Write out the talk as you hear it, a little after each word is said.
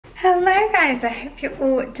Hello guys, I hope you're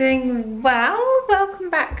all doing well.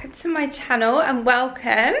 Welcome back to my channel and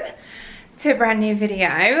welcome to a brand new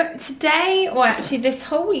video. Today, or actually this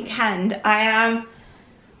whole weekend, I am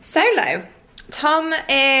solo. Tom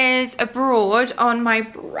is abroad on my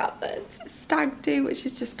brother's stag do, which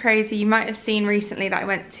is just crazy. You might have seen recently that I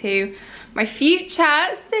went to my future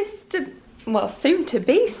sister, well, soon to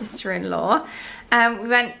be sister-in-law. We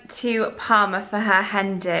went to Palma for her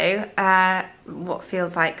hen do. What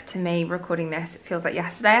feels like to me recording this, it feels like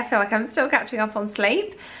yesterday. I feel like I'm still catching up on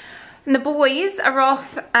sleep. And the boys are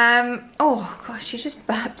off, oh gosh, you just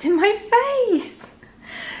burped in my face.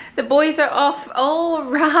 The boys are off, all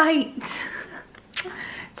right,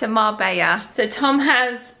 to Marbella. So Tom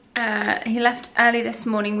has, he left early this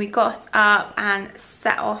morning. We got up and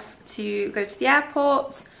set off to go to the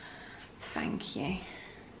airport. Thank you.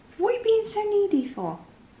 What are you being so needy for?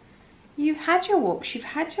 You've had your walks, you've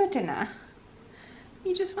had your dinner.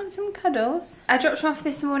 You just want some cuddles? I dropped him off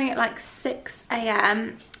this morning at like 6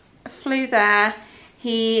 AM. Flew there.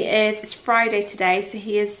 It's Friday today, so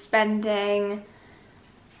he is spending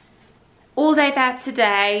all day there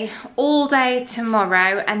today, all day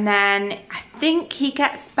tomorrow, and then I think he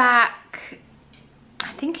gets back,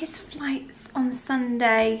 I think his flight's on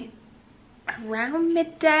Sunday around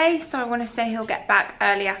midday, so I want to say he'll get back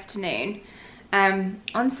early afternoon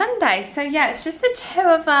on Sunday. So yeah, it's just the two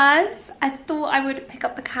of us. I thought I would pick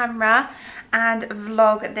up the camera and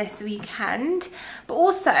vlog this weekend, but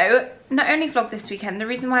also not only vlog this weekend, the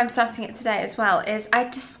reason why I'm starting it today as well is I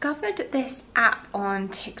discovered this app on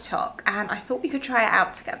TikTok and I thought we could try it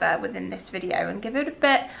out together within this video and give it a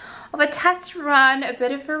bit of a test run, a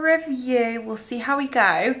bit of a review. We'll see how we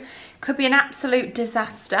go. Could be an absolute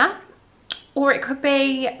disaster, or it could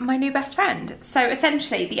be my new best friend. So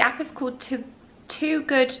essentially the app is called Too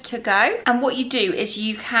Good To Go, and what you do is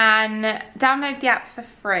you can download the app for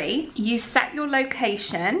free. You set your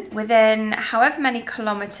location within however many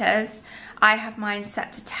kilometers. I have mine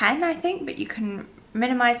set to 10, I think, but you can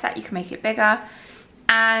minimize that, you can make it bigger,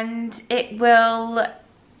 and it will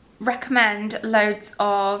recommend loads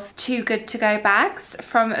of Too Good To Go bags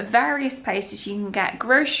from various places. You can get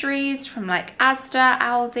groceries from like Asda,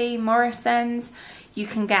 Aldi, Morrison's. You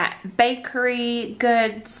can get bakery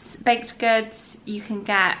goods, baked goods. You can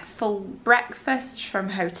get full breakfast from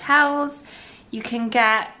hotels. You can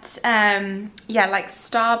get, yeah, like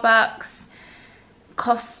Starbucks,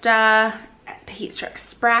 Costa, Pizza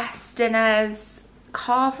Express dinners,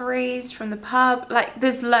 carveries from the pub. Like,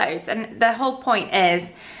 there's loads, and the whole point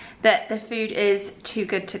is that the food is too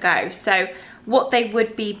good to go. So what they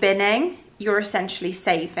would be binning, you're essentially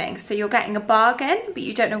saving. So you're getting a bargain, but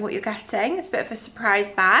you don't know what you're getting. It's a bit of a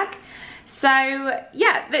surprise bag. So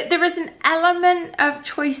yeah, there is an element of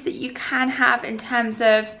choice that you can have in terms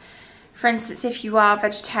of, for instance, if you are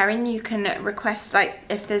vegetarian, you can request, like,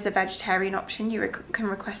 if there's a vegetarian option, you can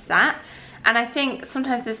request that. And I think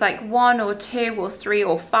sometimes there's like 1 or 2 or 3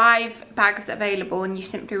 or 5 bags available, and you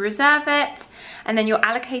simply reserve it, and then you're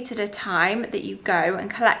allocated a time that you go and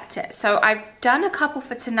collect it. So I've done a couple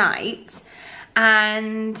for tonight,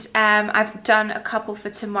 and I've done a couple for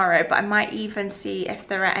tomorrow, but I might even see if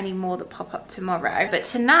there are any more that pop up tomorrow. But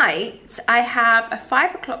tonight I have a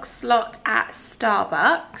 5 o'clock slot at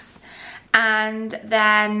Starbucks, and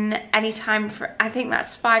then anytime for, I think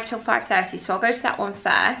that's 5 till 5:30, so I'll go to that one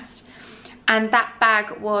first. And that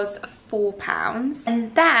bag was £4.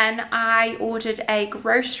 And then I ordered a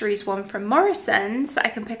groceries one from Morrison's that I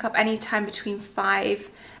can pick up anytime between 5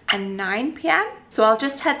 and 9 PM. So I'll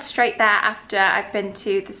just head straight there after I've been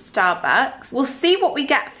to the Starbucks. We'll see what we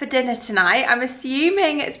get for dinner tonight. I'm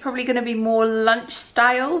assuming it's probably gonna be more lunch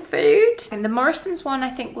style food. And the Morrison's one I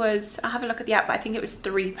think was, I'll have a look at the app, but I think it was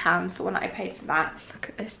 £3, the one that I paid for that. Look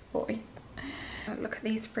at this boy. Look at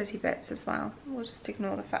these pretty bits as well. We'll just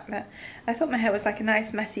ignore the fact that I thought my hair was like a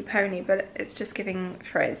nice messy pony, but it's just giving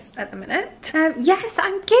frizz at the minute. Yes,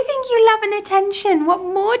 I'm giving you love and attention. What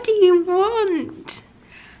more do you want?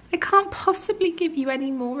 I can't possibly give you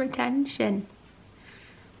any more attention,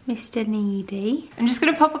 Mr. Needy. I'm just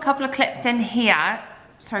gonna pop a couple of clips in here.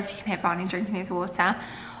 Sorry if you can hear Barney drinking his water.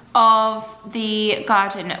 Of the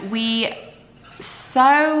garden.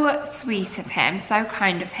 So sweet of him, so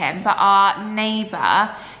kind of him, but our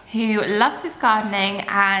neighbour who loves his gardening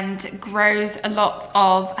and grows a lot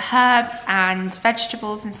of herbs and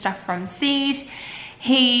vegetables and stuff from seed,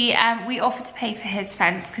 we offered to pay for his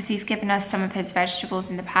fence because he's given us some of his vegetables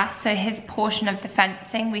in the past. So his portion of the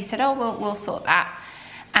fencing, we said, oh, we'll sort that.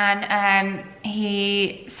 And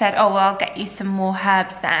he said, oh, well, I'll get you some more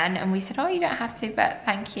herbs then. And we said, oh, you don't have to, but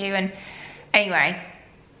thank you. And anyway,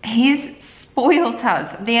 he's spoiled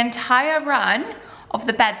us the entire run of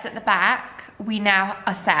the beds at the back, we now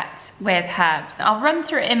are set with herbs. I'll run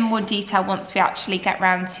through it in more detail once we actually get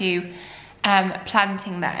round to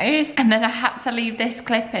planting those. And then I had to leave this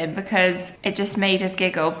clip in because it just made us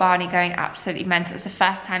giggle. Barney going absolutely mental. It was the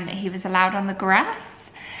first time that he was allowed on the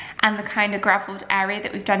grass and the kind of gravelled area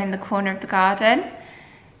that we've done in the corner of the garden.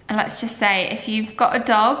 And let's just say, if you've got a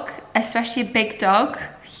dog, especially a big dog,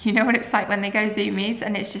 you know what it's like when they go zoomies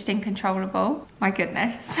and it's just uncontrollable. My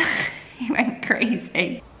goodness, he went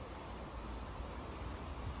crazy.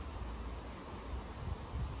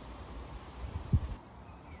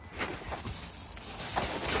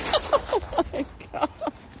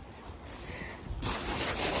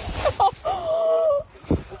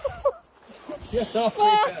 Get off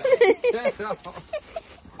it! Get off!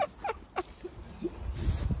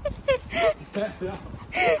 Get off!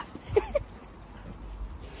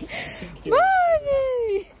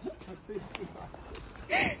 Barney!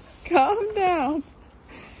 Calm down.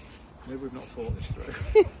 Maybe we've not thought this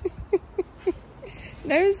through.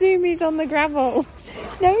 No zoomies on the gravel.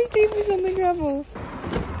 No zoomies on the gravel.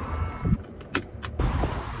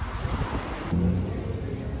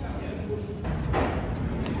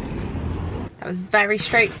 That was very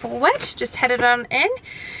straightforward. Just headed on in.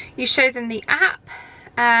 You show them the app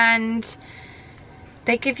and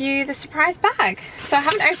they give you the surprise bag. So I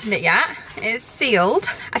haven't opened it yet. It is sealed.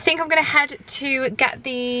 I think I'm gonna head to get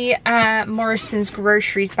the Morrison's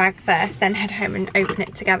groceries bag first, then head home and open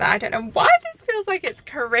it together. I don't know why this feels like it's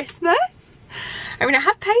Christmas. I mean, I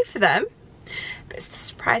have paid for them, but it's the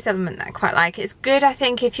surprise element that I quite like. It's good, I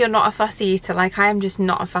think, if you're not a fussy eater. Like, I am just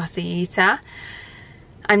not a fussy eater.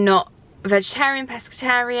 I'm not vegetarian,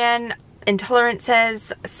 pescatarian,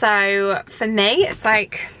 intolerances. So for me, it's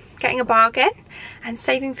like getting a bargain and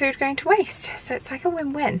saving food going to waste. So it's like a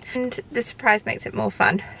win-win. And the surprise makes it more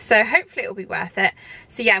fun. So hopefully it'll be worth it.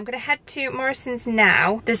 So yeah, I'm gonna head to Morrison's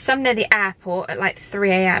now. There's some near the airport at like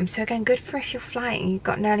 3 AM. So again, good for if you're flying, you've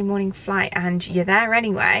got an early morning flight and you're there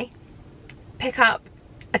anyway. Pick up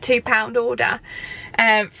a £2 order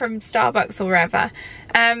from Starbucks or wherever.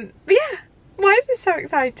 But yeah, why is this so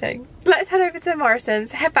exciting? Let's head over to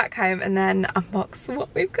Morrison's, head back home and then unbox what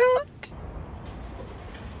we've got.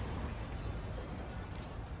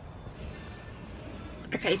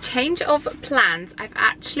 Okay, change of plans. I've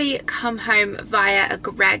actually come home via a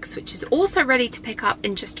Greggs, which is also ready to pick up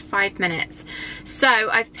in just 5 minutes. So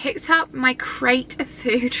I've picked up my crate of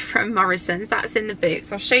food from Morrison's. That's in the boot.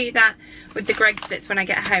 So I'll show you that with the Greggs bits when I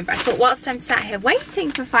get home. But I thought whilst I'm sat here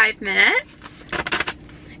waiting for 5 minutes,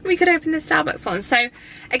 we could open the Starbucks one. So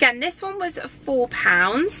again, this one was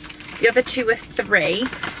 £4. The other two were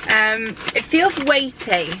 £3. It feels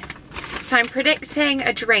weighty. So I'm predicting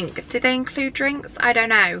a drink. Do they include drinks? I don't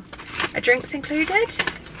know. A drink's included?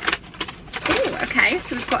 Oh, okay.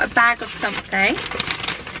 So we've got a bag of something.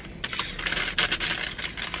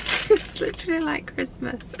 It's literally like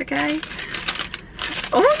Christmas, okay?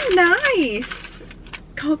 Oh, nice.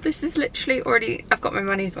 God, this is literally already, I've got my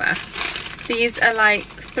money's worth. These are like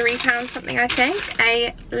 £3 something, I think.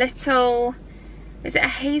 A little, is it a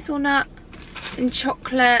hazelnut and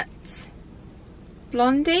chocolate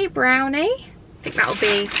blondie brownie? I think that'll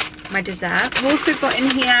be my dessert. I've also got in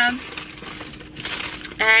here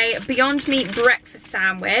a Beyond Meat breakfast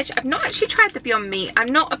sandwich. I've not actually tried the Beyond Meat. I'm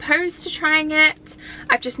not opposed to trying it.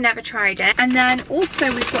 I've just never tried it. And then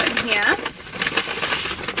also we've got in here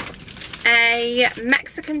a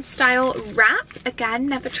Mexican style wrap. Again,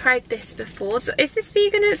 never tried this before. So is this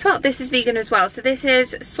vegan as well? This is vegan as well. So this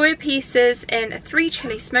is soy pieces in 3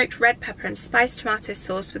 chili smoked red pepper and spiced tomato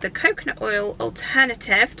sauce with a coconut oil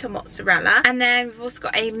alternative to mozzarella. And then we've also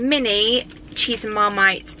got a mini cheese and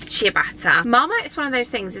Marmite ciabatta. Marmite is one of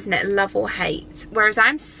those things, isn't it? Love or hate. Whereas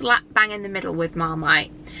I'm slap bang in the middle with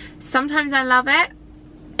Marmite. Sometimes I love it.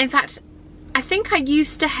 In fact, I think I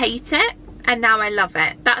used to hate it. And now I love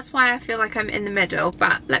it. That's why I feel like I'm in the middle.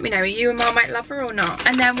 But let me know, are you a Marmite lover or not?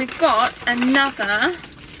 And then we've got another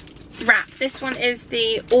wrap. This one is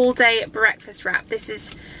the all day breakfast wrap. This is,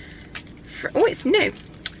 oh, it's new.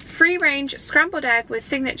 Free range scrambled egg with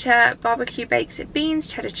signature barbecue baked beans,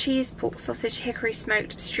 cheddar cheese, pork sausage, hickory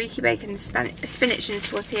smoked, streaky bacon, spinach and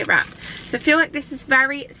tortilla wrap. So I feel like this is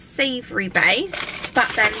very savoury based.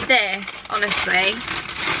 But then this, honestly,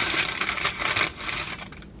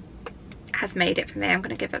 has made it for me. I'm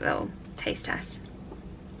gonna give it a little taste test.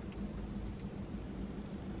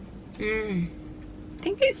 I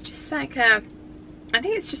think it's just like a, I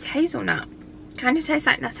think it's just hazelnut. Kind of tastes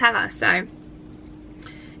like Nutella, so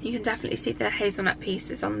you can definitely see the hazelnut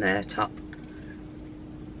pieces on the top.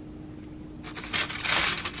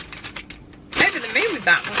 Over the moon with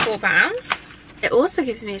that for £4. It also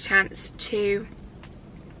gives me a chance to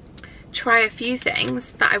try a few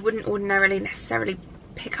things that I wouldn't ordinarily necessarily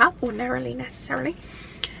pick up so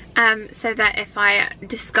that if I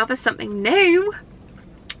discover something new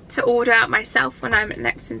to order out myself when I'm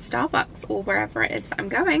next in Starbucks or wherever it is that I'm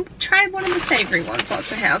going. Try one of the savoury ones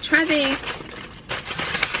whilst we're here. I'll try the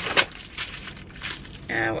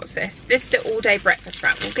what's this? This is the all day breakfast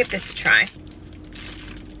wrap. We'll give this a try.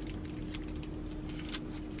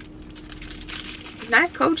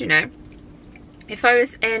 Nice cold, you know. If I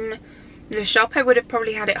was in the shop I would have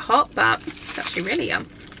probably had it hot, but it's actually really yum.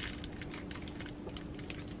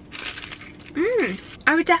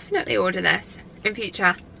 I would definitely order this in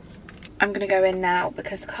future. I'm gonna go in now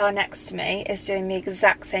because the car next to me is doing the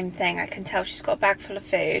exact same thing. I can tell she's got a bag full of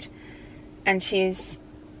food and she's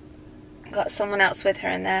got someone else with her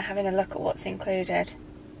and they're having a look at what's included.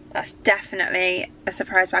 That's definitely a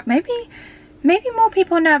surprise bag. Maybe more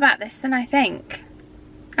people know about this than I think.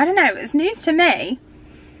 I don't know, it was news to me.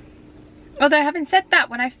 Although having said that,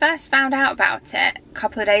 when I first found out about it a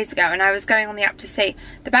couple of days ago and I was going on the app to see,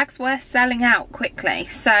 the bags were selling out quickly.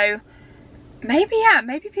 So maybe, yeah,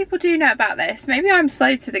 maybe people do know about this. Maybe I'm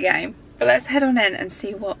slow to the game. But let's head on in and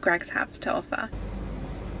see what Greggs have to offer.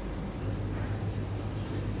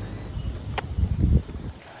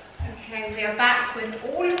 Okay, we are back with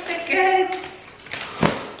all of the goods.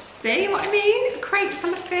 See what I mean? A crate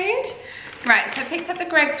full of food. Right, so I picked up the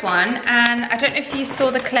Greggs one, and I don't know if you saw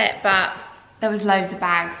the clip, but there was loads of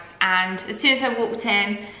bags. And as soon as I walked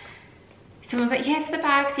in, someone was like, yeah, for the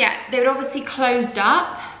bags. Yeah, they were obviously closed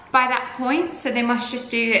up by that point, so they must just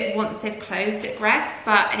do it once they've closed at Greggs.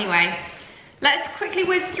 But anyway, let's quickly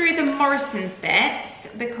whiz through the Morrison's bits,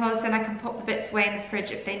 because then I can pop the bits away in the fridge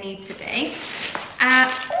if they need to be.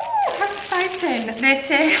 Oh, how exciting. This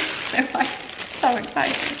is so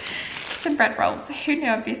exciting. Some bread rolls. Who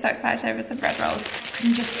knew I'd be so excited over some bread rolls? You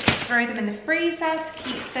can just throw them in the freezer to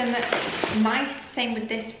keep them nice. Same with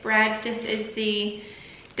this bread. This is the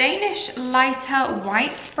Danish lighter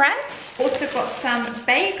white bread. Also got some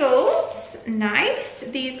bagels. Nice.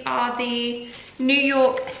 These are the New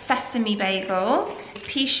York sesame bagels.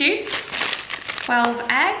 Pea shoots. 12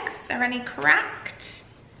 eggs. Are any cracked?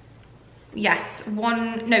 Yes. 2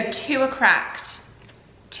 are cracked.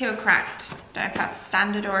 2 are cracked. Don't know if that's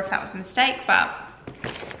standard or if that was a mistake, but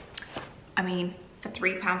I mean, for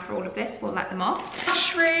 £3 for all of this, we'll let them off.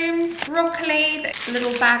 Mushrooms, broccoli, a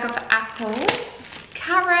little bag of apples,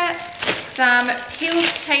 carrots, some peeled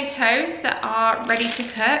potatoes that are ready to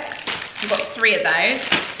cook. We've got 3 of those.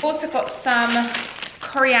 Also got some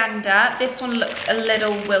coriander. This one looks a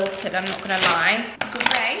little wilted, I'm not gonna lie.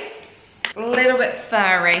 Grapes, a little bit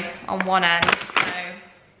furry on one end, so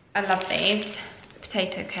I love these.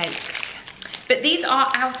 Potato cakes, but these are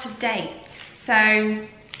out of date, so I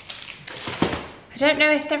don't know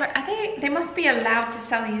if they're, I think they must be allowed to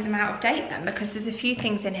sell you them out of date then, because there's a few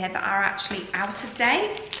things in here that are actually out of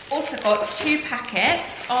date. Also got 2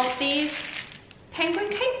 packets of these penguin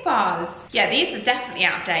cake bars. Yeah, these are definitely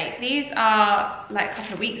out of date. These are like a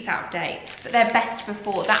couple of weeks out of date, but they're best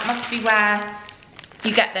before. That must be where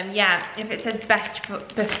you get them, yeah. If it says best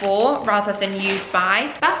before rather than used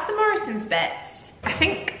by. That's the Morrison's bits. I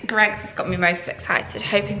think Greggs has got me most excited,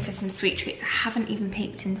 hoping for some sweet treats. I haven't even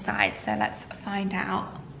peeked inside, so let's find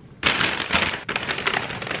out.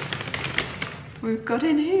 We've got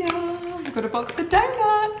in here, we've got a box of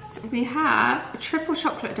donuts. We have a triple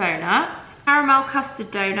chocolate donut, caramel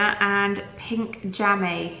custard donut, and pink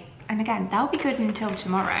jammy. And again, they'll be good until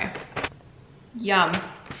tomorrow. Yum.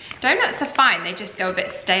 Donuts are fine, they just go a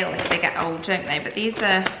bit stale if they get old, don't they? But these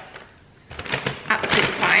are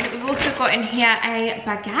absolutely fine. We've also got in here a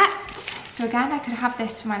baguette. So again, I could have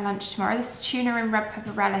this for my lunch tomorrow. This is tuna and red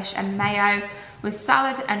pepper relish and mayo with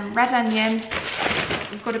salad and red onion.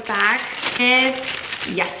 We've got a bag with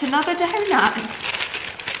yet another donut.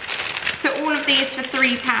 So all of these for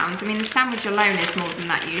 £3. I mean, the sandwich alone is more than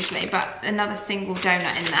that usually, but another single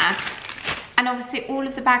donut in there. And obviously all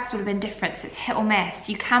of the bags will have been different, so it's hit or miss.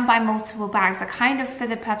 You can buy multiple bags. I kind of, for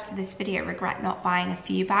the purpose of this video, regret not buying a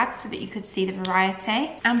few bags so that you could see the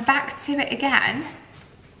variety. And back to it again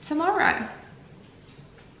tomorrow.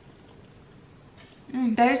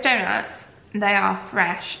 Those donuts, they are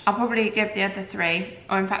fresh. I'll probably give the other 3,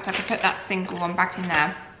 or in fact I could put that single one back in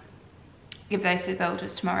there. Give those to the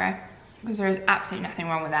builders tomorrow, because there is absolutely nothing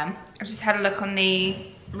wrong with them. I just had a look on the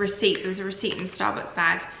receipt. There was a receipt in the Starbucks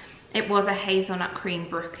bag. It was a hazelnut cream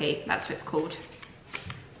brookie, that's what it's called.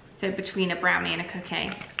 So between a brownie and a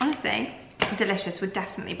cookie. Honestly, delicious, would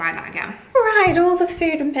definitely buy that again. Right, all the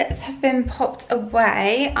food and bits have been popped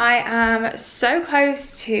away. I am so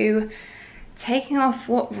close to taking off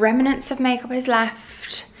what remnants of makeup is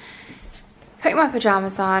left. putting my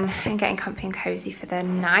pajamas on and getting comfy and cozy for the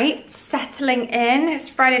night. Settling in. It's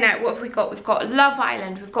Friday night. What have we got? We've got Love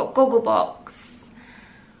Island. We've got Gogglebox.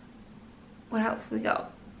 What else have we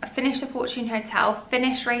got? I finished The Fortune Hotel.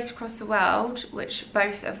 Finished Race Across the World,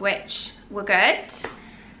 both of which were good.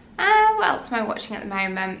 What else am I watching at the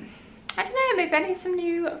moment? I don't know, maybe I need some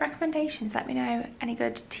new recommendations. Let me know any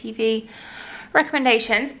good TV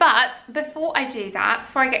recommendations. But before I do that,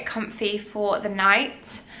 before I get comfy for the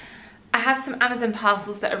night, I have some Amazon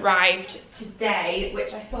parcels that arrived today,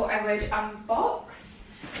 which I thought I would unbox.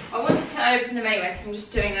 I wanted to open them anyway because I'm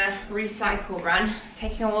just doing a recycle run,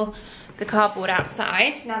 taking all the cardboard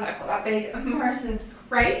outside now that I've got that big Morrison's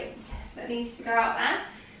crate that needs to go out there.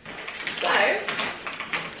 So,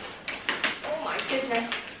 oh my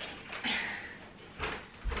goodness,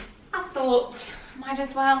 I thought might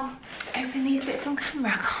as well open these bits on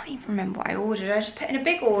camera. I can't even remember what I ordered. I just put in a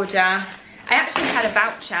big order. I actually had a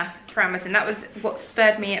voucher for Amazon. That was what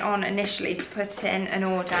spurred me on initially to put in an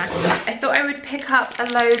order. I thought I would pick up a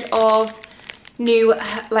load of new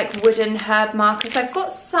like wooden herb markers. I've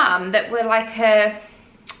got some that were like a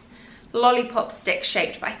lollipop stick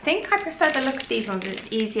shaped, but I think I prefer the look of these ones.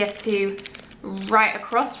 It's easier to write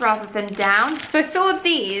across rather than down. So I saw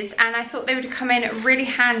these and I thought they would come in really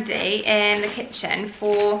handy in the kitchen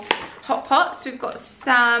for hot pots. We've got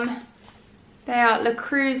some, they are Le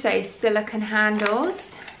Creuset silicone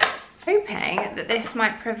handles. Hoping that this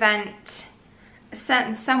might prevent a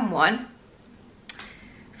certain someone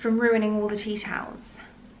from ruining all the tea towels.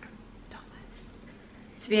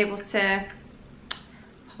 To be able to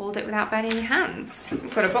hold it without burning your hands.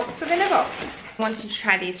 We've got a box within a box. I wanted to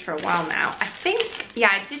try these for a while now. I think, yeah,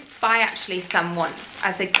 I did buy actually some once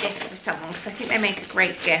as a gift for someone because I think they make a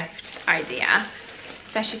great gift idea,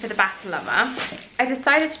 especially for the bath lover. I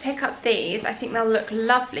decided to pick up these. I think they'll look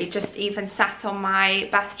lovely just even sat on my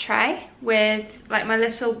bath tray with like my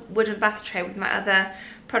little wooden bath tray with my other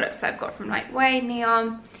products that I've got from like Way,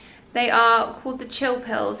 Neon. They are called the Chill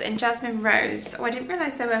Pills in Jasmine Rose. Oh, I didn't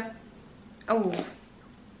realise they were,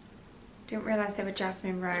 didn't realise they were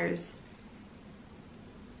Jasmine Rose.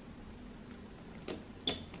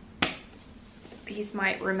 These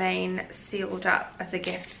might remain sealed up as a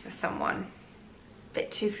gift for someone. Bit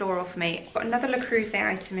too floral for me. I've got another Le Creuset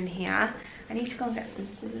item in here. I need to go and get some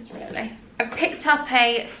scissors really. I've picked up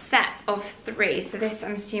a set of 3. So this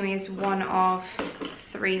I'm assuming is one of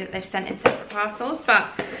 3 that they've sent in separate parcels, but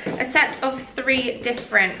a set of 3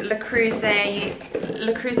 different Le Creuset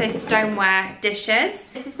stoneware dishes.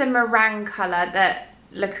 This is the meringue colour that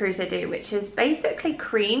Le Creuset do, which is basically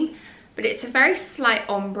cream, but it's a very slight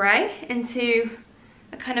ombre into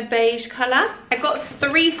a kind of beige colour. I got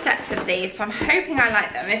 3 sets of these, so I'm hoping I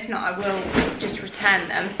like them. If not, I will just return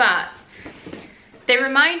them. But they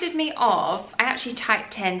reminded me of, I actually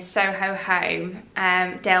typed in Soho Home,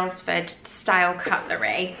 Dalesford style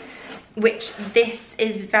cutlery, which this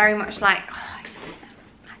is very much like.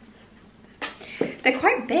 They're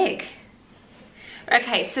quite big.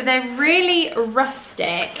 Okay, so they're really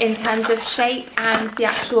rustic in terms of shape and the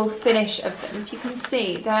actual finish of them. If you can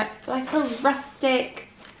see, they're like a rustic,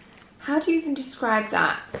 how do you even describe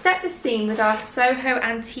that? Set the scene with our Soho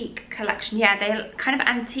Antique collection. Yeah, they're kind of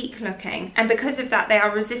antique looking. And because of that, they are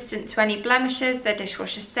resistant to any blemishes. They're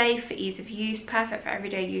dishwasher safe for ease of use, perfect for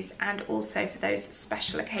everyday use, and also for those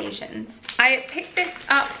special occasions. I picked this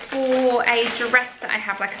up for a dress that I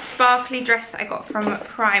have, like a sparkly dress that I got from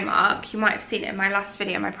Primark. You might have seen it in my last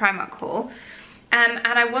video, my Primark haul. And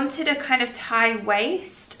I wanted a kind of tie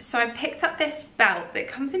waist. So I picked up this belt that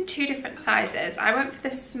comes in 2 different sizes. I went for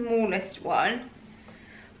the smallest one,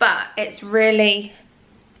 but it's really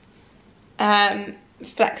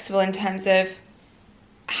flexible in terms of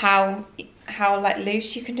how like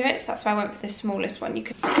loose you can do it. So that's why I went for the smallest one.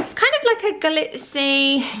 It's kind of like a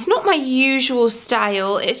glitzy, it's not my usual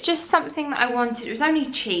style. It's just something that I wanted. It was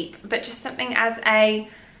only cheap, but just something as a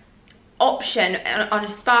option on a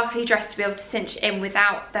sparkly dress to be able to cinch in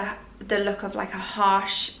without the look of like a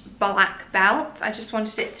harsh black belt. I just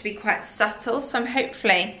wanted it to be quite subtle, so I'm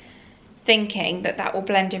hopefully thinking that that will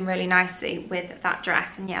blend in really nicely with that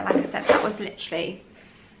dress. And yeah, like I said, that was literally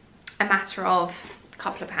a matter of a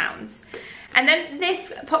couple of pounds. And then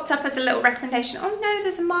this popped up as a little recommendation. Oh no,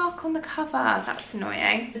 there's a mark on the cover. That's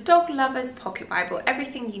annoying. The Dog Lover's Pocket Bible,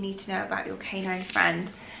 everything you need to know about your canine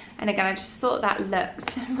friend. And again, I just thought that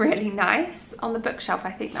looked really nice on the bookshelf.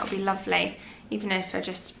 I think that would be lovely, even if I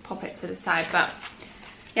just pop it to the side. But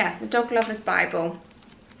yeah, the Dog Lover's Bible.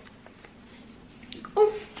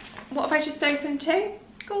 Oh, what have I just opened to?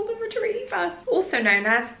 Golden Retriever, also known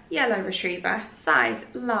as Yellow Retriever, size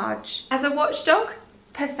large. As a watchdog,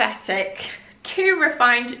 pathetic. Too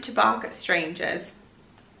refined to bark at strangers.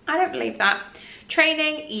 I don't believe that.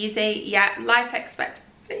 Training, easy, yeah. Life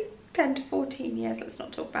expectancy, 10 to 14 years. Let's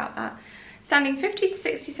not talk about that. Standing 50 to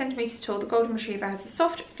 60 centimeters tall, the Golden Retriever has a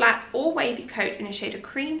soft, flat or wavy coat in a shade of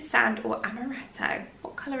cream, sand or amaretto.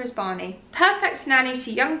 What colour is Barney? Perfect nanny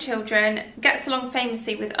to young children, gets along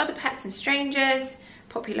famously with other pets and strangers,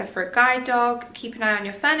 popular for a guide dog. Keep an eye on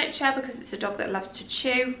your furniture because it's a dog that loves to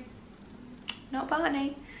chew. Not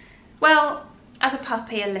Barney. Well, as a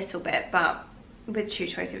puppy a little bit, but with chew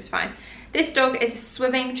toys it was fine. This dog is a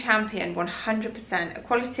swimming champion, 100%, a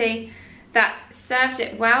quality that served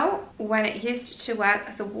it well when it used to work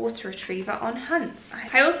as a water retriever on hunts.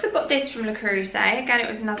 I also got this from Le Creuset. Again, it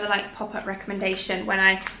was another like pop-up recommendation when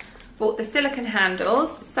I bought the silicone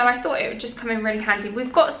handles, so I thought it would just come in really handy.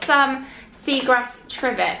 We've got some seagrass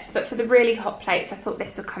trivets, but for the really hot plates I thought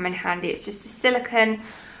this would come in handy. It's just a silicone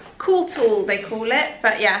cool tool, they call it,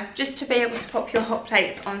 but yeah, just to be able to pop your hot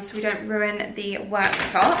plates on so we don't ruin the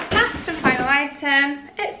worktop. Last and final item,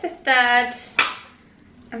 it's the third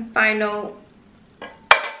and final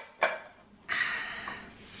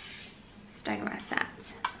stoneware set.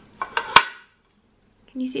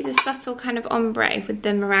 Can you see the subtle kind of ombre with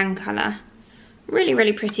the meringue colour? Really,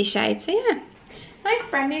 really pretty shade. So yeah, nice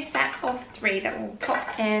brand new set of 3 that will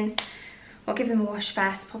pop in. I'll give them a wash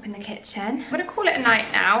first, pop in the kitchen. I'm gonna call it a night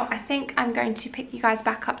now. I think I'm going to pick you guys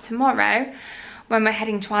back up tomorrow when we're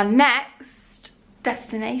heading to our next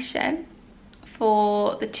destination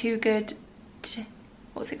for the Too Good to,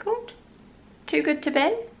 what's it called? Too Good to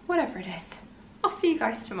Bin? Whatever it is. I'll see you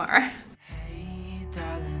guys tomorrow. Hey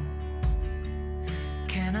darling,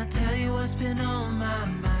 can I tell you what's been on my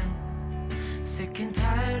mind? Sick and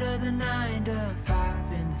tired of the 9 to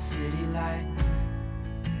 5 in the city life.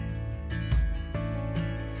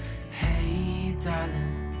 Hey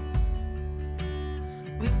darling,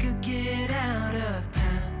 we could get out of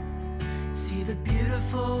town, see the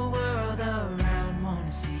beautiful world around, wanna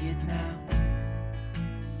see it now.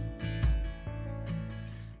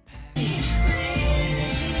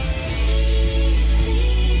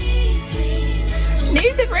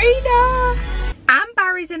 New Sabrina! And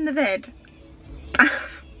Barry's in the vid.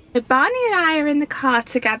 So Barney and I are in the car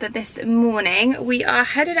together this morning. We are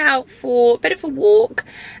headed out for a bit of a walk,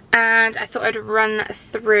 and I thought I'd run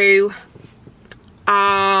through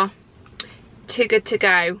our Too Good to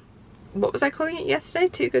Go. What was I calling it yesterday?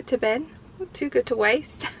 Too Good to Bin? Too Good to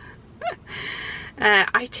Waste?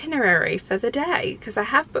 Itinerary for the day, because I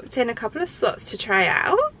have booked in a couple of slots to try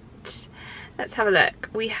out. Let's have a look.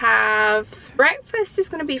 We have breakfast is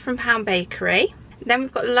going to be from Pound Bakery. Then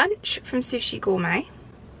we've got lunch from Sushi Gourmet.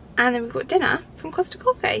 And then we've got dinner from Costa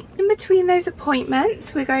Coffee. In between those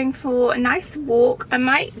appointments, we're going for a nice walk. I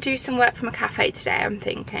might do some work from a cafe today, I'm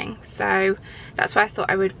thinking. So that's why I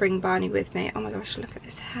thought I would bring Barney with me. Oh my gosh, look at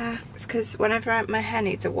this hair. It's because whenever my hair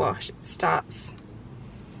needs a wash, it starts.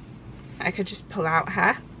 I could just pull out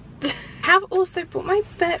hair. I have also brought my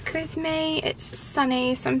book with me. It's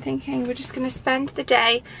sunny, so I'm thinking we're just going to spend the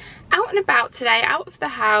day out and about today, out of the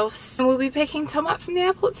house. And we'll be picking Tom up from the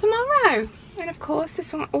airport tomorrow. And of course,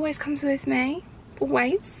 this one always comes with me,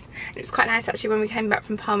 always. And it was quite nice actually when we came back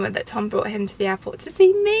from Palma that Tom brought him to the airport to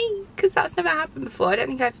see me, because that's never happened before. I don't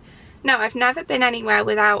think I've never been anywhere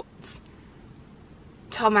without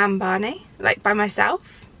Tom and Barney, like by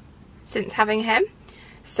myself, since having him.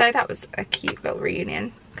 So that was a cute little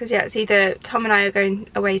reunion, because yeah, it's either Tom and I are going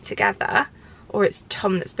away together, or it's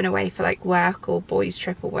Tom that's been away for like work or boys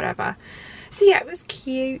trip or whatever. So yeah, it was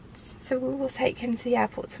cute. So we will take him to the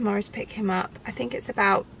airport tomorrow to pick him up. I think it's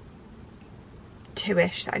about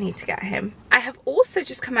 2ish that I need to get him. I have also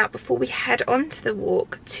just come out before we head on to the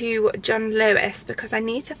walk to John Lewis, because I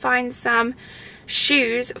need to find some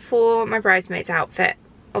shoes for my bridesmaid's outfit.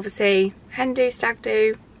 Obviously, hen do, stag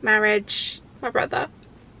do, marriage, my brother.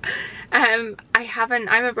 I'm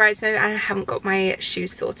a bridesmaid and I haven't got my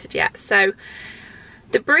shoes sorted yet. So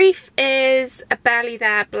the brief is a barely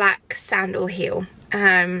there black sandal heel.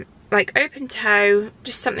 Like open toe,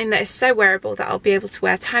 just something that is so wearable that I'll be able to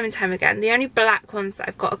wear time and time again. The only black ones that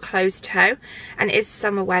I've got are closed toe, and it is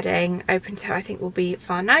summer wedding. Open toe I think will be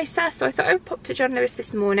far nicer, so I thought I would pop to John Lewis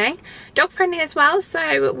this morning. Dog friendly as well,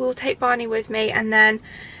 so we'll take Barney with me and then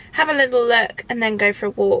have a little look and then go for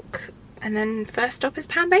a walk. And then first stop is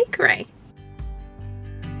Pound Bakery.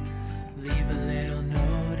 Leave a little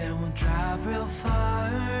note and we'll drive real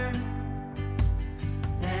far.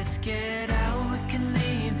 Let's get out, we can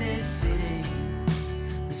leave this city.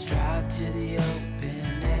 Let's drive to the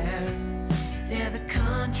open air. Yeah, the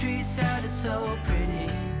countryside is so pretty,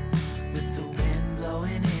 with the wind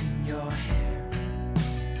blowing in your hair.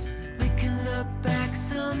 We can look back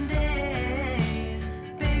someday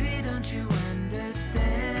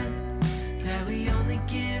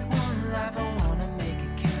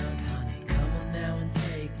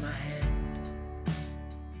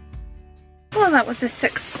Well, that was a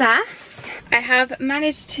success. I have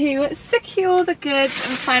managed to secure the goods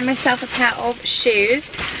and find myself a pair of shoes.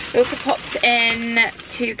 I also popped in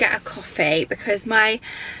to get a coffee because my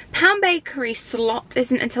Pound Bakery slot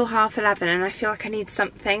isn't until 11:30 and I feel like I need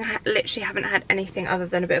something. I literally haven't had anything other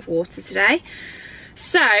than a bit of water today.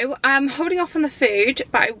 So I'm holding off on the food,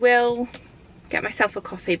 but I will get myself a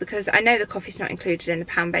coffee because I know the coffee's not included in the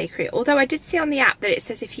Pound Bakery. Although I did see on the app that it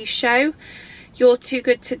says if you show your Too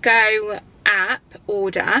Good To Go app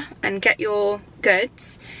order and get your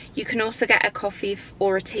goods, you can also get a coffee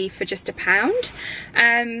or a tea for just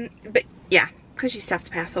 £1. But yeah, because you still have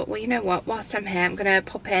to pay, I thought, well, you know what, whilst I'm here I'm gonna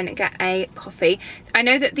pop in and get a coffee. I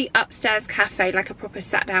know that the upstairs cafe, like a proper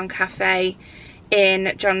sat down cafe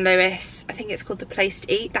in John Lewis, I think it's called The Place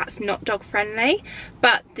to Eat, that's not dog friendly,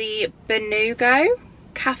 but the Benugo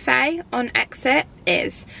cafe on Exit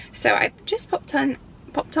is. So I just popped in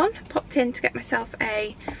to get myself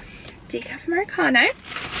a decaf Americano.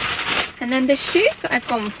 And then the shoes that I've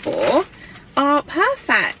gone for are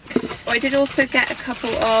perfect. I did also get a couple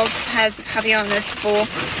of pairs of Havaianas for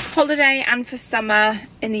holiday and for summer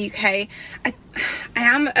in the UK. I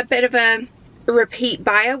am a bit of a repeat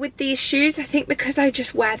buyer with these shoes. I think because I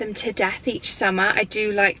just wear them to death each summer, I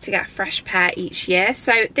do like to get a fresh pair each year.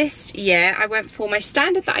 So this year I went for my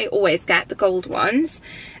standard that I always get, the gold ones,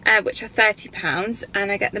 which are £30,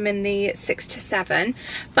 and I get them in the 6 to 7.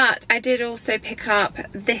 But I did also pick up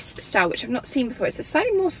this style, which I've not seen before. It's a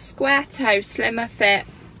slightly more square toe, slimmer fit.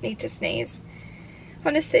 Need to sneeze.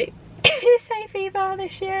 Honestly, it's hay fever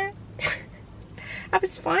this year. I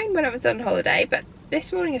was fine when I was on holiday, but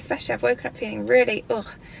this morning especially I've woken up feeling really ugh.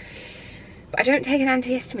 But I don't take an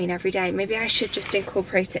antihistamine every day. Maybe I should just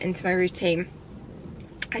incorporate it into my routine.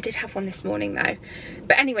 I did have one this morning though.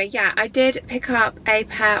 But anyway, yeah, I did pick up a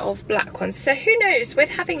pair of black ones. So who knows, with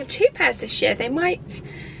having 2 pairs this year, they might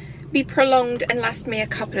be prolonged and last me a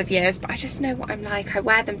couple of years. But I just know what I'm like. I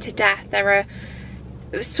wear them to death. They're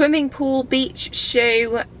a swimming pool, beach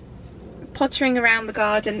shoe, pottering around the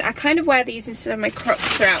garden. I kind of wear these instead of my Crocs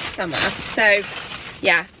throughout summer. So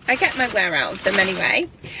yeah, I get my wear out of them anyway.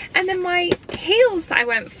 And then my heels that I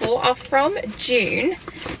went for are from June,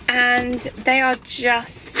 and they are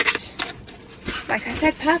just, like I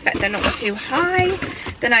said, perfect. They're not too high,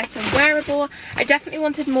 they're nice and wearable. I definitely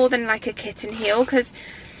wanted more than like a kitten heel, because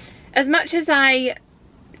as much as I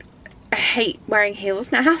hate wearing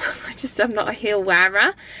heels now, I'm not a heel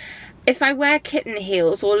wearer. If I wear kitten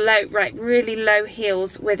heels or really low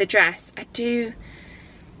heels with a dress,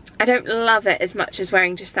 I don't love it as much as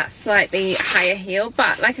wearing just that slightly higher heel.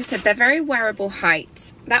 But like I said, they're very wearable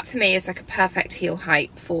height. That for me is like a perfect heel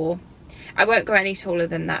height for, I won't go any taller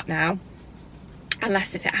than that now,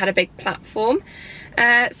 unless if it had a big platform.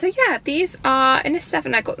 So yeah, these are in a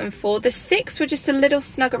 7 I got them for. The 6 were just a little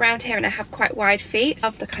snug around here and I have quite wide feet. I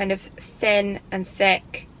love the kind of thin and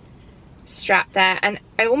thick strap there, and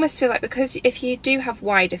I almost feel like, because if you do have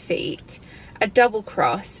wider feet, a double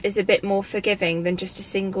cross is a bit more forgiving than just a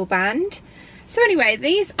single band. So anyway,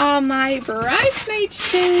 these are my bridesmaid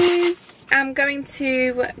shoes. I'm going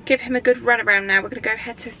to give him a good run around now. We're going to go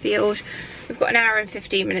head to a field. We've got an hour and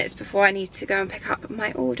 15 minutes before I need to go and pick up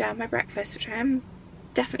my order, my breakfast, which I am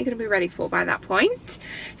definitely going to be ready for by that point.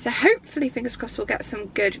 So hopefully, fingers crossed, we'll get some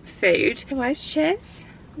good food. Otherwise, cheers.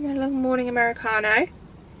 My little morning Americano.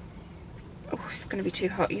 Oh, it's going to be too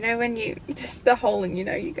hot. You know when you, just the hole and you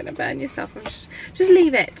know you're going to burn yourself. I'm just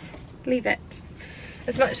leave it. Leave it.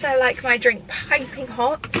 As much as I like my drink piping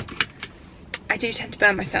hot, I do tend to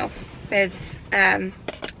burn myself with the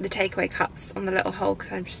takeaway cups on the little hole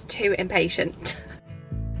because I'm just too impatient.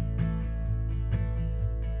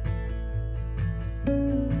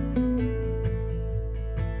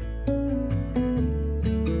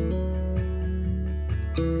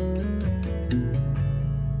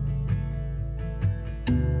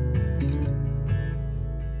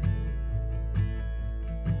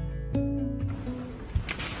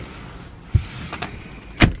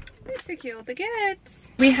 Secure the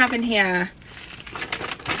goods. We have in here,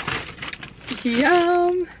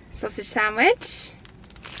 yum, sausage sandwich.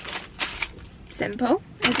 Simple,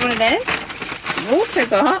 is what it is. We've also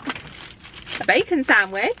got a bacon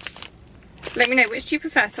sandwich. Let me know, which do you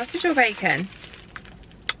prefer, sausage or bacon?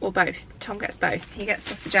 Or both? Tom gets both. He gets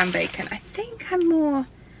sausage and bacon. I think I'm more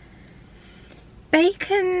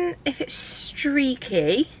bacon. If it's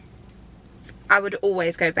streaky, I would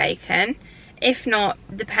always go bacon. If not,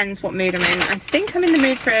 depends what mood I'm in. I think I'm in the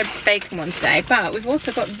mood for a bacon one today, but we've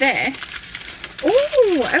also got this.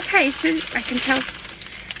 Oh, okay, so I can tell.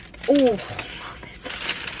 Oh, this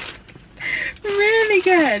is really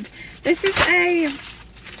good. This is a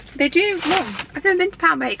They do, well, I've never been to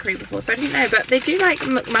Pound Bakery before, so I didn't know, but they do like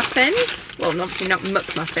McMuffins. Well, obviously not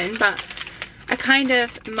McMuffin, but a kind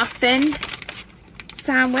of muffin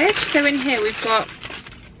sandwich. So in here we've got,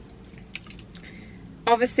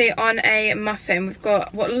 obviously on a muffin, we've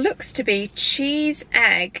got what looks to be cheese,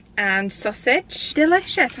 egg and sausage.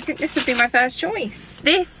 Delicious. I think this would be my first choice.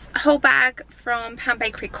 This whole bag from Pound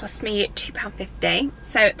Bakery cost me £2.50.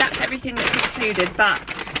 So that's everything that's included, but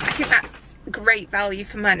I think that's great value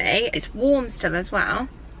for money. It's warm still as well.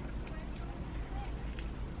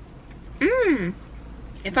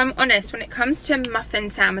 If I'm honest, when it comes to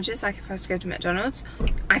muffin sandwiches, like if I was to go to McDonald's,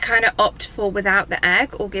 I kind of opt for without the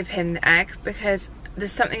egg or give him the egg, because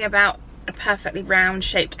there's something about a perfectly round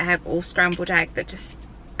shaped egg or scrambled egg that just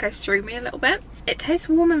goes through me a little bit. It tastes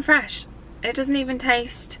warm and fresh. It doesn't even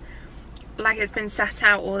taste like it's been sat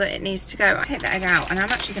out or that it needs to go. I'll take the egg out and I'm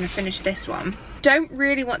actually going to finish this one. Don't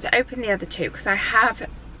really want to open the other two because I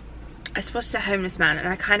spotted a homeless man and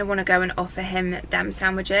I kind of want to go and offer him them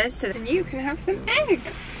sandwiches so then you can have some egg.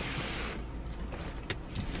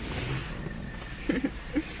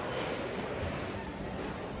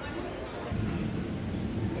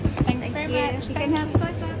 Thank you very much. You can have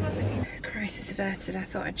soy sauce. Crisis averted. I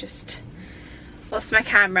thought I'd just lost my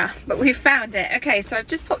camera, but we found it. Okay, so I've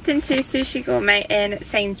just popped into Sushi Gourmet in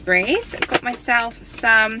Sainsbury's. I've got myself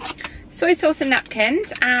some soy sauce and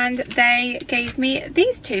napkins and they gave me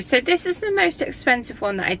these two. So this is the most expensive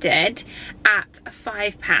one that I did at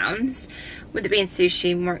 £5. With it being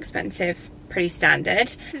sushi, more expensive, pretty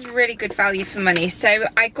standard. This is really good value for money. So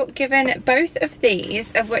I got given both of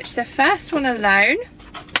these, of which the first one alone,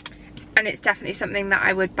 and it's definitely something that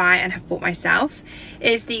I would buy and have bought myself,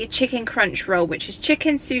 is the chicken crunch roll, which is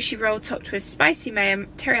chicken sushi roll topped with spicy mayo,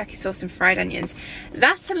 teriyaki sauce and fried onions.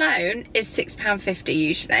 That alone is £6.50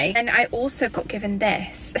 usually. And I also got given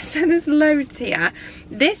this, so there's loads here.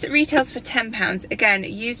 This retails for £10, again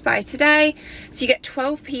used by today, so you get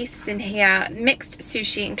 12 pieces in here, mixed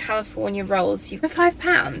sushi and California rolls for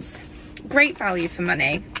 £5. Great value for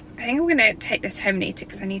money. I think I'm gonna take this home and eat it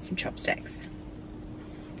because I need some chopsticks.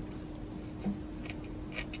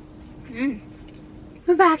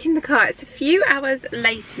 We're back in the car. It's a few hours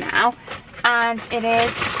later now and it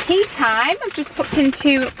is tea time. I've just popped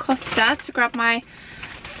into Costa to grab my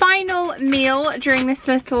final meal during this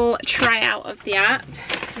little tryout of the app,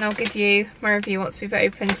 and I'll give you my review once we've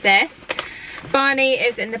opened this. Barney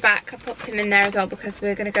is in the back. I popped him in there as well because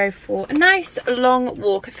we're going to go for a nice long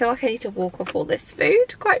walk. I feel like I need to walk off all this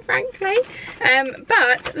food, quite frankly.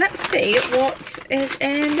 But let's see what is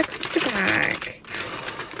in the Costa bag.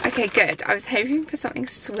 Okay, good. I was hoping for something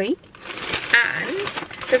sweet. And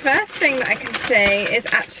the first thing that I can see is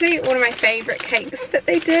actually one of my favourite cakes that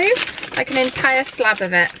they do. Like an entire slab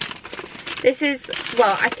of it. This is,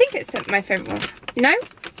 well, I think it's my favourite one. No,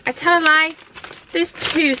 I tell a lie. There's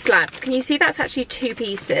two slabs. Can you see that's actually two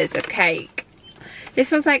pieces of cake?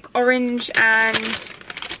 This one's like orange and,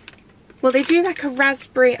 well, they do like a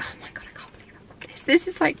raspberry. Oh my God, I can't believe I got this. This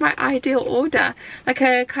is like my ideal order. Like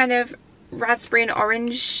a kind of raspberry and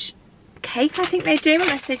orange cake, I think they do,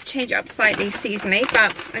 unless they change it up slightly seasonally.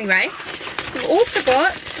 But anyway, we've also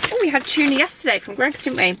got, oh, we had tuna yesterday from Greg's,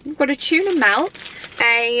 didn't we? We've got a tuna melt,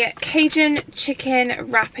 a Cajun chicken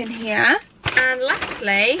wrap in here, and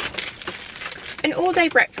lastly, an all-day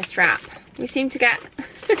breakfast wrap. We seem to get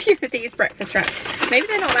a few of these breakfast wraps. Maybe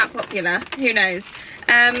they're not that popular, who knows.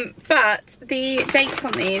 But the dates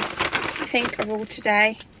on these, I think, are all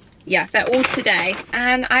today. Yeah, they're all today,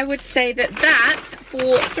 and I would say that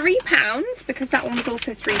for £3, because that one was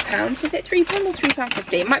also £3. Was it £3 or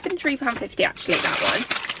 £3.50? It might have been £3.50 actually,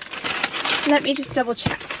 that one. Let me just double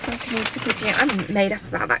check. I need to give you, I'm made up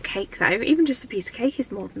about that cake though. Even just a piece of cake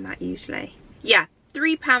is more than that usually. Yeah,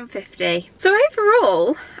 £3.50. So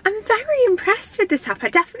overall, I'm very impressed with this app. I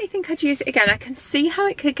definitely think I'd use it again. I can see how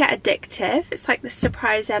it could get addictive. It's like the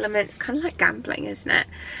surprise element. It's kind of like gambling, isn't it?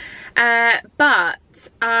 But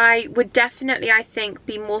I would definitely, I think,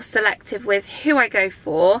 be more selective with who I go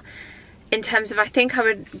for, in terms of, I think I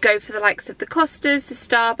would go for the likes of the Costas, the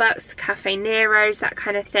Starbucks, the Cafe Nero's, that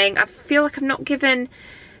kind of thing. I feel like I've not given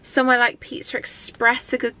somewhere like Pizza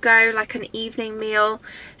Express a good go, like an evening meal,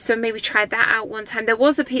 so maybe try that out one time. There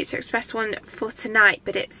was a Pizza Express one for tonight,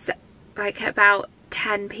 but it's like about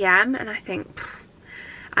 10 PM and I think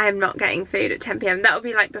I am not getting food at 10 PM. That would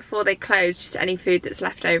be like before they close, just any food that's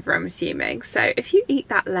left over, I'm assuming. So if you eat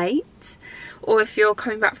that late, or if you're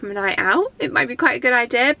coming back from a night out, it might be quite a good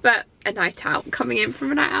idea. But a night out, coming in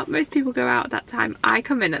from a night out, most people go out at that time. I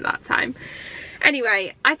come in at that time.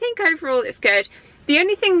 Anyway, I think overall it's good. The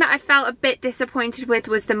only thing that I felt a bit disappointed with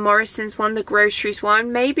was the Morrison's one, the groceries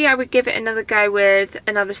one. Maybe I would give it another go with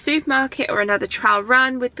another supermarket or another trial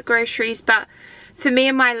run with the groceries, but for me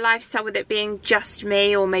and my lifestyle, with it being just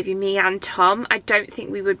me or maybe me and Tom, I don't think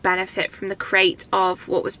we would benefit from the crate of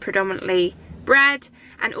what was predominantly bread.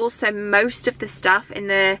 And also most of the stuff in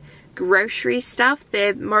the grocery stuff,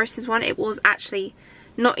 the Morrison's one, it was actually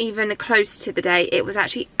not even close to the date, it was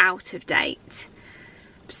actually out of date.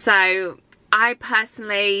 So I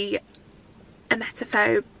personally,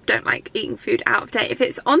 emetophobe, don't like eating food out of date. If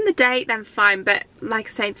it's on the date then fine, but like I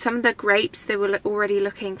said, some of the grapes, they were already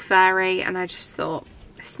looking furry and I just thought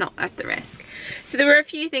it's not at the risk. So there were a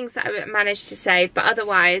few things that I managed to save, but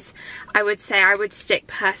otherwise I would say I would stick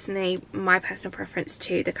personally, my personal preference,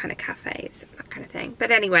 to the kind of cafes, that kind of thing.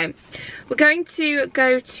 But anyway, we're going to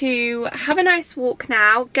go to have a nice walk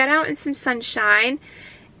now, get out in some sunshine.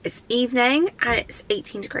 It's evening and it's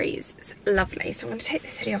 18 degrees. It's lovely. So I'm going to take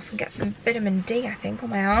this hoodie off and get some vitamin D, I think, on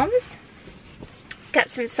my arms. Get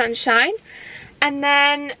some sunshine. And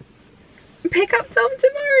then pick up Tom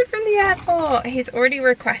tomorrow from the airport. He's already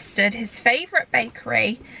requested his favourite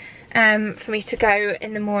bakery for me to go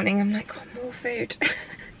in the morning. I'm like, oh, more food.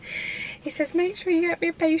 He says, make sure you get me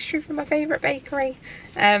a pastry from my favourite bakery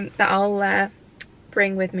that I'll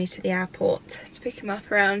bring with me to the airport to pick him up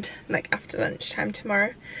around like after lunchtime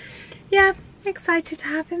tomorrow. Yeah, excited to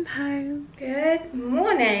have him home. Good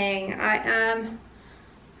morning. I am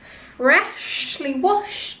freshly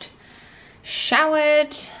washed,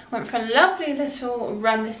 showered, went for a lovely little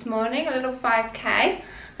run this morning, a little 5k.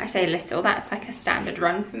 I say little, that's like a standard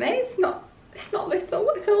run for me. It's not little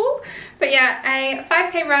at all. But yeah, a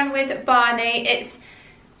 5k run with Barney. It's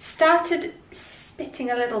started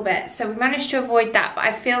spitting a little bit, so we managed to avoid that, but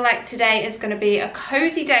I feel like today is going to be a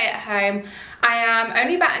cozy day at home. I am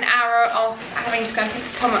only about an hour off having to go and pick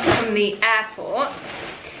Tom up from the airport,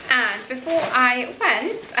 and before I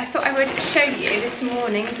went I thought I would show you this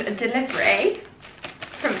morning's delivery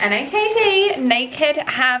from NAKD. Naked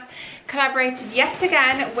have collaborated yet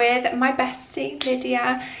again with my bestie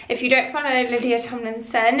Lydia. If you don't follow Lydia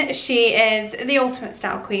Tomlinson, she is the ultimate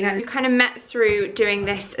style queen, and we kind of met through doing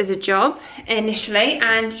this as a job initially,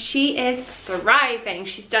 and she is thriving.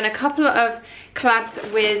 She's done a couple of collabs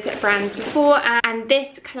with brands before, and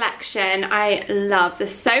this collection I love.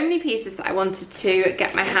 There's so many pieces that I wanted to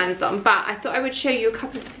get my hands on, but I thought I would show you a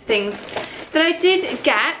couple of things that I did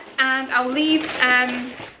get, and I'll leave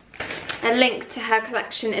a link to her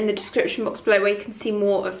collection in the description box below where you can see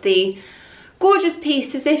more of the gorgeous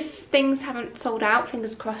pieces. If things haven't sold out,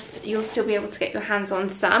 fingers crossed, you'll still be able to get your hands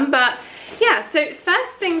on some. But yeah, so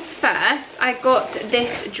first things first, I got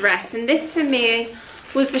this dress, and this for me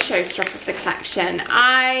was the showstopper of the collection.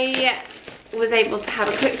 I was able to have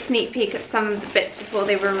a quick sneak peek at some of the bits before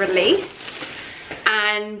they were released,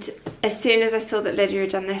 and as soon as I saw that Lydia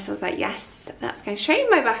had done this, I was like, yes, that's going straight in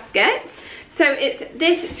my basket. So it's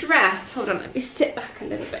this dress, hold on, let me sit back a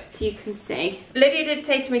little bit so you can see. Lydia did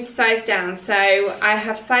say to me to size down, so I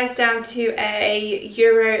have sized down to a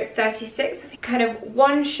Euro 36, I think, kind of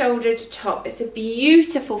one-shouldered top. It's a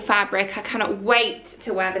beautiful fabric. I cannot wait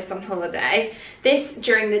to wear this on holiday. This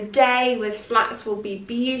during the day with flats will be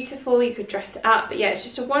beautiful. You could dress it up, but yeah, it's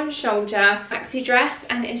just a one-shoulder maxi dress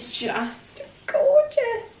and it's just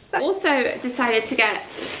gorgeous. I also decided to get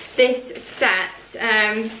this set.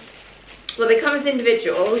 Well, they come as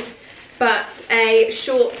individuals, but a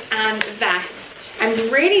shorts and vest. I'm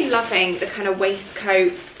really loving the kind of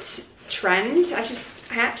waistcoat trend. I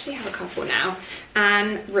actually have a couple now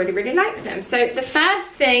and really like them. So the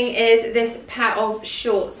first thing is this pair of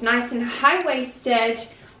shorts, nice and high-waisted,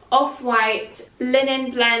 off-white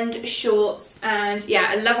linen blend shorts, and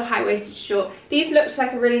yeah, I love a high-waisted short. These looked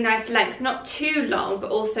like a really nice length, not too long but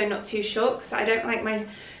also not too short, because I don't like my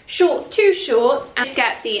shorts too short, and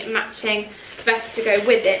get the matching vest to go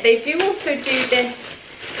with it. They do also do this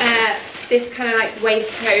this kind of like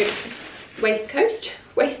waistcoat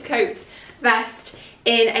vest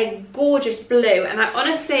in a gorgeous blue, and I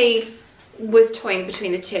honestly was toying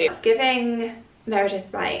between the two. It's giving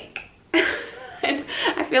Meredith Blake.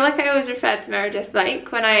 I feel like I always refer to Meredith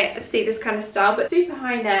Blake when I see this kind of style, but super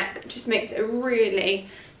high neck just makes it a really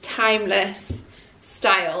timeless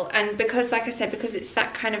style. And because, like I said, because it's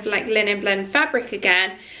that kind of like linen blend fabric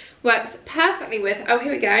again, works perfectly with, oh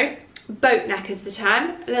here we go, boat neck is the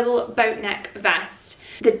term, a little boat neck vest.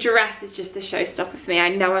 The dress is just the showstopper for me. I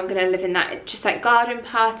know I'm going to live in that, just like garden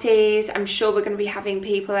parties. I'm sure we're going to be having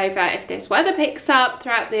people over if this weather picks up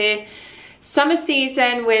throughout the summer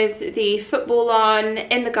season with the football on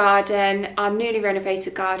in the garden, our newly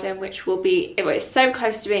renovated garden, which will be, it's so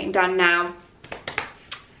close to being done now.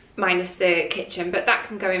 minus the kitchen, but that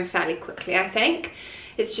can go in fairly quickly, I think.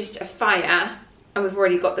 It's just a fire, and we've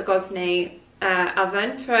already got the Gosney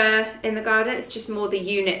oven for in the garden. It's just more the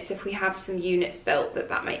units, if we have some units built,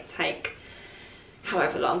 that might take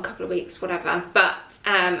however long, couple of weeks, whatever. But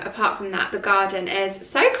apart from that, the garden is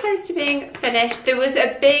so close to being finished. There was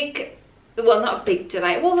a big, well, not a big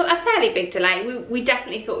delay, well, a fairly big delay. We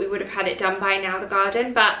definitely thought we would have had it done by now, the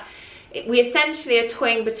garden, but we essentially are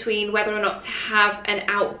toying between whether or not to have an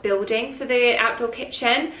outbuilding for the outdoor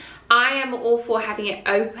kitchen. I am all for having it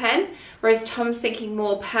open, whereas Tom's thinking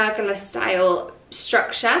more pergola style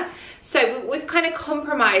structure. So what we've kind of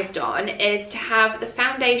compromised on is to have the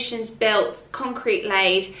foundations built, concrete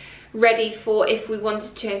laid, ready for if we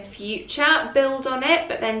wanted to in future build on it,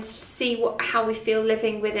 but then see how we feel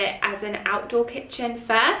living with it as an outdoor kitchen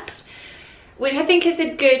first, which I think is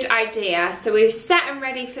a good idea. So we're set and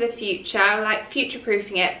ready for the future, like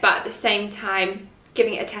future-proofing it, but at the same time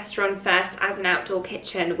giving it a test run first as an outdoor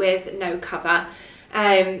kitchen with no cover.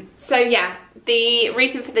 So yeah, the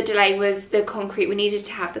reason for the delay was the concrete. We needed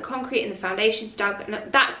to have the concrete and the foundations dug,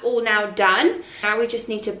 and that's all now done. Now we just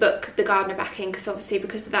need to book the gardener back in, because obviously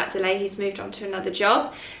because of that delay he's moved on to another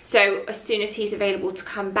job. So as soon as he's available to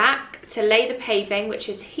come back to lay the paving, which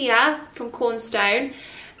is here from Cornerstone,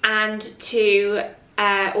 and to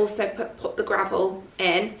also put the gravel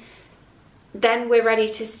in, then we're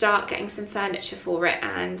ready to start getting some furniture for it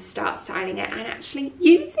and start styling it and actually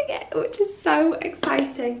using it, which is so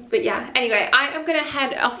exciting. But yeah, anyway, I am going to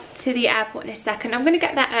head off to the airport in a second. I'm going to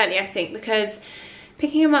get there early, I think, because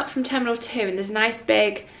picking him up from Terminal 2, and there's a nice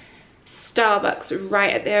big Starbucks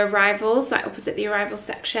right at the arrivals, like opposite the arrival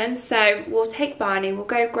section. So we'll take Barney, we'll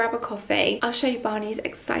go grab a coffee. I'll show you Barney's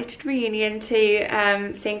excited reunion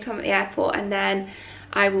to seeing Tom at the airport, and then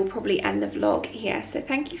I will probably end the vlog here. So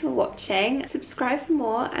thank you for watching. Subscribe for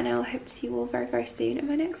more, and I'll hope to see you all very, very soon in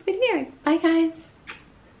my next video. Bye guys.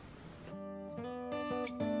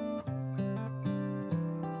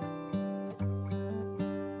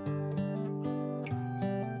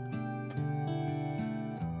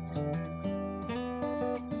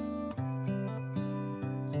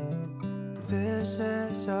 This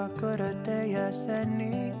is as good a day as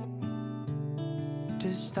any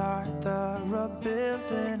to start the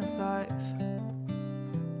rebuilding of life.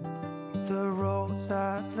 The roads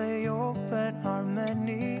that lay open are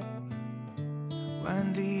many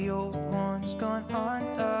when the old one's gone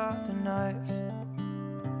under the knife,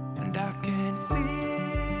 and I can feel